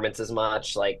performance as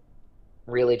much, like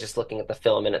really just looking at the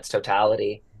film in its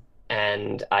totality.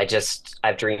 And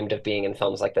I've dreamed of being in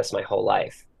films like this my whole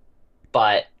life.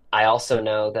 But I also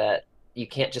know that you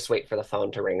can't just wait for the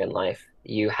phone to ring in life.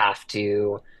 You have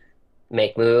to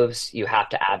make moves, you have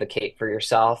to advocate for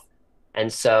yourself.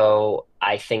 And so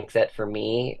I think that for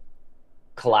me,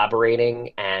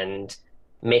 collaborating and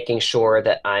making sure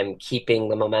that I'm keeping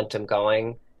the momentum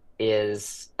going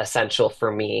is essential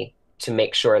for me to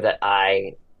make sure that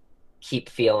I keep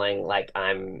feeling like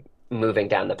I'm moving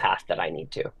down the path that I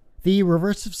need to. The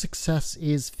reverse of success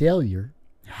is failure.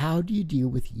 How do you deal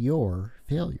with your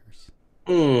failures?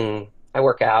 I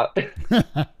work out.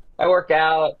 I work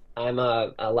out. I'm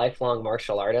a lifelong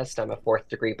martial artist. I'm a fourth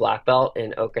degree black belt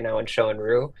in Okinawan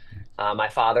Shorin-ryu. My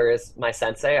father is my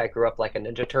sensei. I grew up like a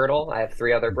ninja turtle. I have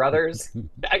three other brothers.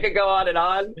 I could go on and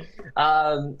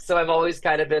on. So I've always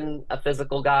kind of been a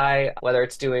physical guy, whether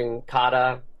it's doing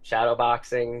kata, shadow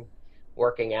boxing,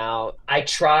 working out. I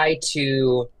try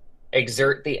to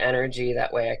exert the energy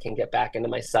that way I can get back into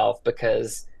myself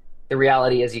because the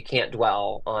reality is you can't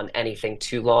dwell on anything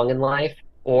too long in life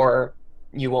or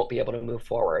you won't be able to move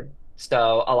forward.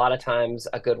 So a lot of times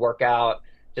a good workout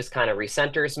just kind of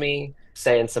recenters me,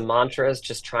 saying some mantras,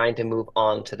 just trying to move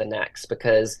on to the next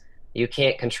because you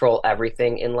can't control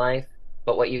everything in life,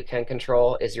 but what you can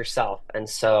control is yourself. And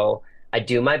so I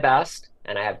do my best,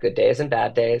 and I have good days and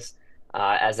bad days,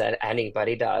 as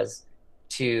anybody does,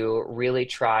 to really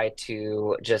try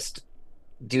to just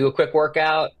do a quick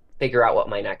workout, figure out what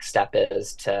my next step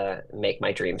is to make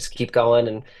my dreams keep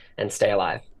going and stay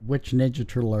alive. Which Ninja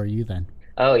Turtle are you then?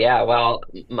 Oh yeah, well,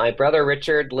 my brother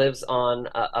Richard lives on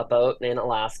a boat in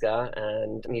Alaska,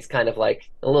 and he's kind of like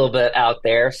a little bit out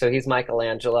there. So he's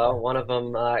Michelangelo. One of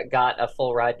them got a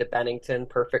full ride to Bennington,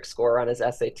 perfect score on his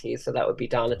SAT, so that would be Oh,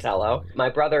 Donatello. yeah. My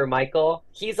brother Michael,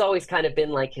 he's always kind of been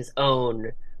like his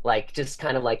own, like just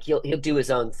kind of like he'll do his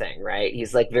own thing, right?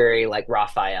 He's like very like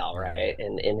Raphael, Yeah, right, yeah.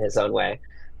 in his own way.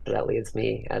 So that leaves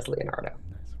me as Leonardo.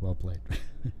 Nice. Well played.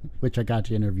 Which I got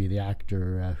to interview the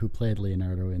actor who played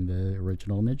Leonardo in the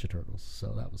original Ninja Turtles, so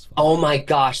that was fun. Oh my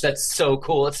gosh, that's so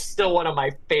cool. It's still one of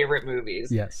my favorite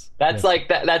movies. Yes, That's yes. like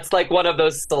that's like one of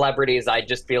those celebrities I'd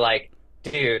just be like,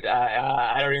 dude,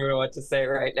 I don't even know what to say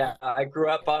right now. I grew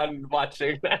up on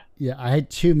watching that. Yeah, I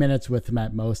had 2 minutes with him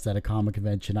at most at a comic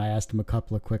convention. I asked him a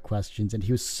couple of quick questions, and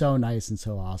he was so nice and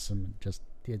so awesome. Just,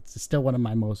 it's still one of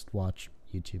my most watched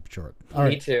YouTube short. All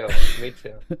Me right. too. Me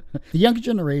too. The younger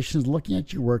generation is looking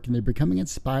at your work and they're becoming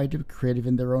inspired to be creative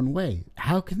in their own way.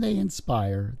 How can they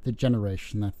inspire the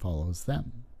generation that follows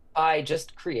them? By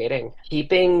just creating,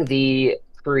 keeping the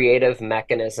creative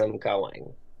mechanism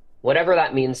going, whatever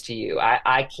that means to you.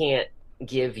 I can't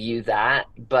give you that,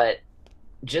 but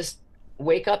just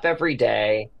wake up every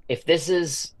day. If this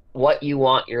is what you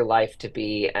want your life to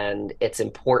be and it's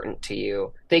important to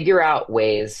you, figure out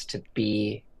ways to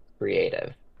be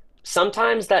creative.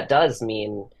 Sometimes that does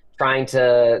mean trying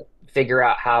to figure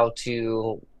out how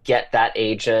to get that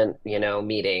agent,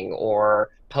 meeting or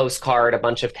postcard a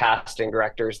bunch of casting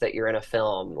directors that you're in a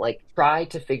film. Like try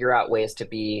to figure out ways to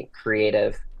be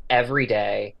creative every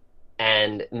day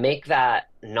and make that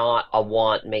not a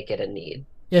want, make it a need.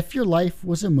 If your life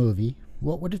was a movie,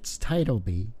 what would its title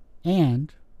be?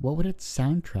 And what would its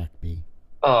soundtrack be?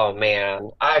 Oh man,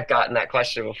 I've gotten that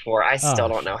question before. I still Oh,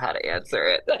 don't know shit. how to answer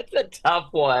it. That's a tough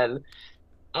one.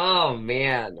 Oh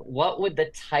man, what would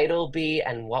the title be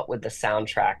and what would the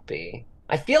soundtrack be?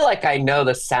 I feel like I know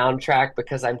the soundtrack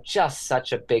because I'm just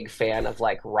such a big fan of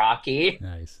like Rocky.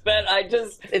 Nice, But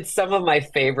nice. it's some of my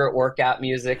favorite workout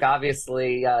music.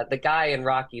 Obviously, the guy in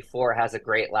Rocky 4 has a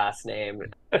great last name.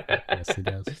 Yes, he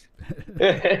does.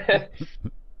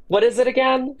 What is it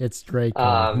again? It's Draco.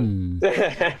 Um,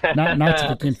 Not to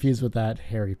be confused with that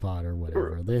Harry Potter,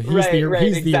 whatever. right, right,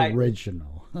 He's the exactly.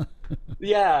 original.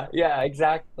 Yeah, yeah,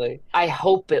 exactly. I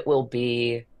hope it will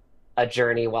be a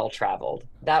journey well traveled.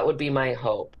 That would be my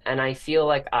hope. And I feel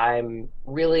like I'm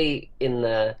really in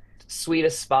the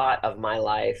sweetest spot of my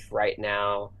life right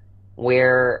now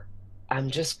where I'm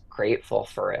just grateful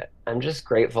for it. I'm just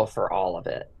grateful for all of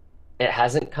it. It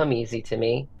hasn't come easy to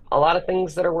me. A lot of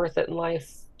things that are worth it in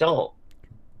life don't.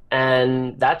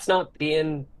 And that's not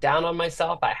being down on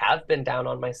myself. I have been down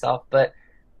on myself, but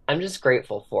I'm just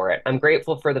grateful for it. I'm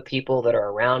grateful for the people that are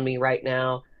around me right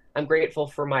now. I'm grateful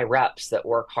for my reps that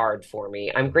work hard for me.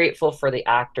 I'm grateful for the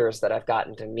actors that I've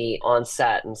gotten to meet on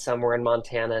set and somewhere in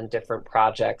Montana in different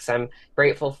projects. I'm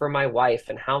grateful for my wife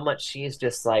and how much she's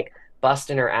just like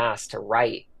busting her ass to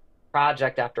write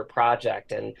project after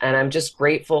project. And I'm just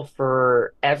grateful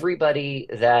for everybody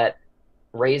that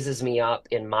raises me up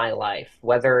in my life,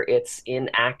 whether it's in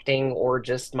acting or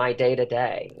just my day to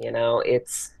day.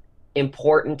 It's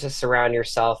important to surround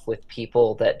yourself with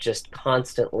people that just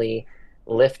constantly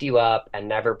lift you up and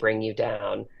never bring you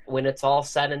down. When it's all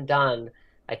said and done,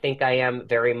 I think I am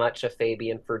very much a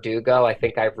Fabian Verdugo. I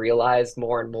think I've realized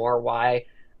more and more why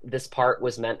this part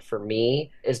was meant for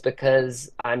me is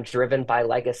because I'm driven by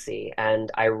legacy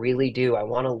and I really do. I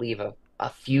want to leave a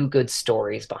few good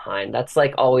stories behind. That's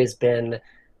like always been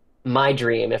my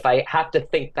dream. If I have to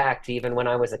think back to even when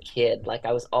I was a kid, like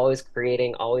I was always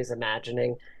creating, always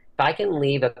imagining, if I can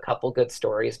leave a couple good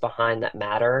stories behind that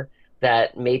matter,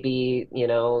 that maybe,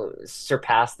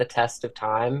 surpass the test of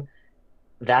time,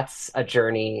 that's a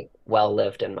journey well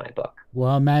lived in my book.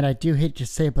 Well, Matt, I do hate to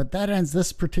say it, but that ends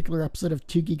this particular episode of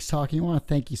Two Geeks Talking. I want to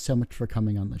thank you so much for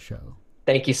coming on the show.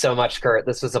 Thank you so much, Kurt.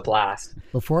 This was a blast.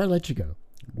 Before I let you go,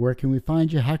 where can we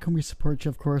find you? How can we support you?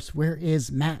 Of course, where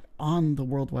is Matt on the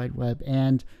World Wide Web?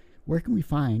 And where can we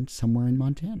find Somewhere in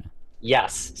Montana?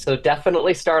 Yes, so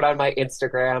definitely start on my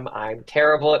Instagram. I'm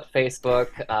terrible at Facebook.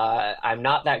 I'm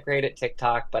not that great at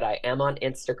TikTok, but I am on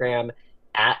Instagram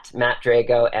at Matt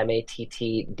Drago,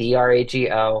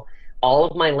 Mattdrago. All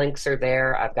of my links are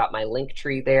there. I've got my link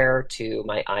tree there to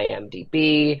my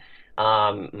IMDb,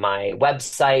 my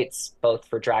websites, both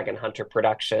for Dragon Hunter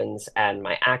Productions and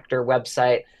my actor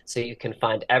website. So you can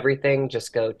find everything.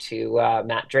 Just go to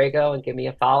Matt Drago and give me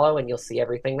a follow, and you'll see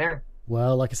everything there.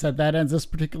 Well, like I said, that ends this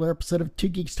particular episode of Two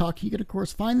Geeks Talking. You can, of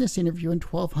course, find this interview and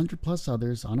 1,200 plus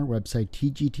others on our website,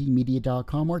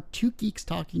 tgtmedia.com or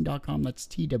twogeekstalking.com. That's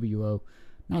TWO,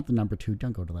 not the number 2.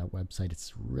 Don't go to that website.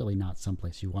 It's really not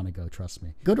someplace you want to go, trust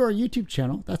me. Go to our YouTube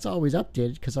channel. That's always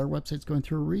updated because our website's going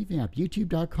through a revamp.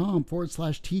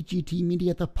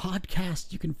 youtube.com/TGTmedia, the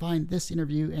podcast. You can find this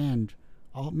interview and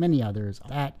many others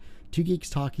at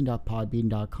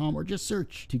twogeekstalking.podbean.com or just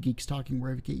search Two Geeks Talking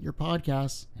wherever you get your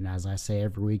podcasts. And as I say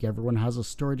every week, everyone has a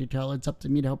story to tell. It's up to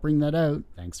me to help bring that out.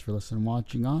 Thanks for listening and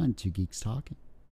watching on Two Geeks Talking.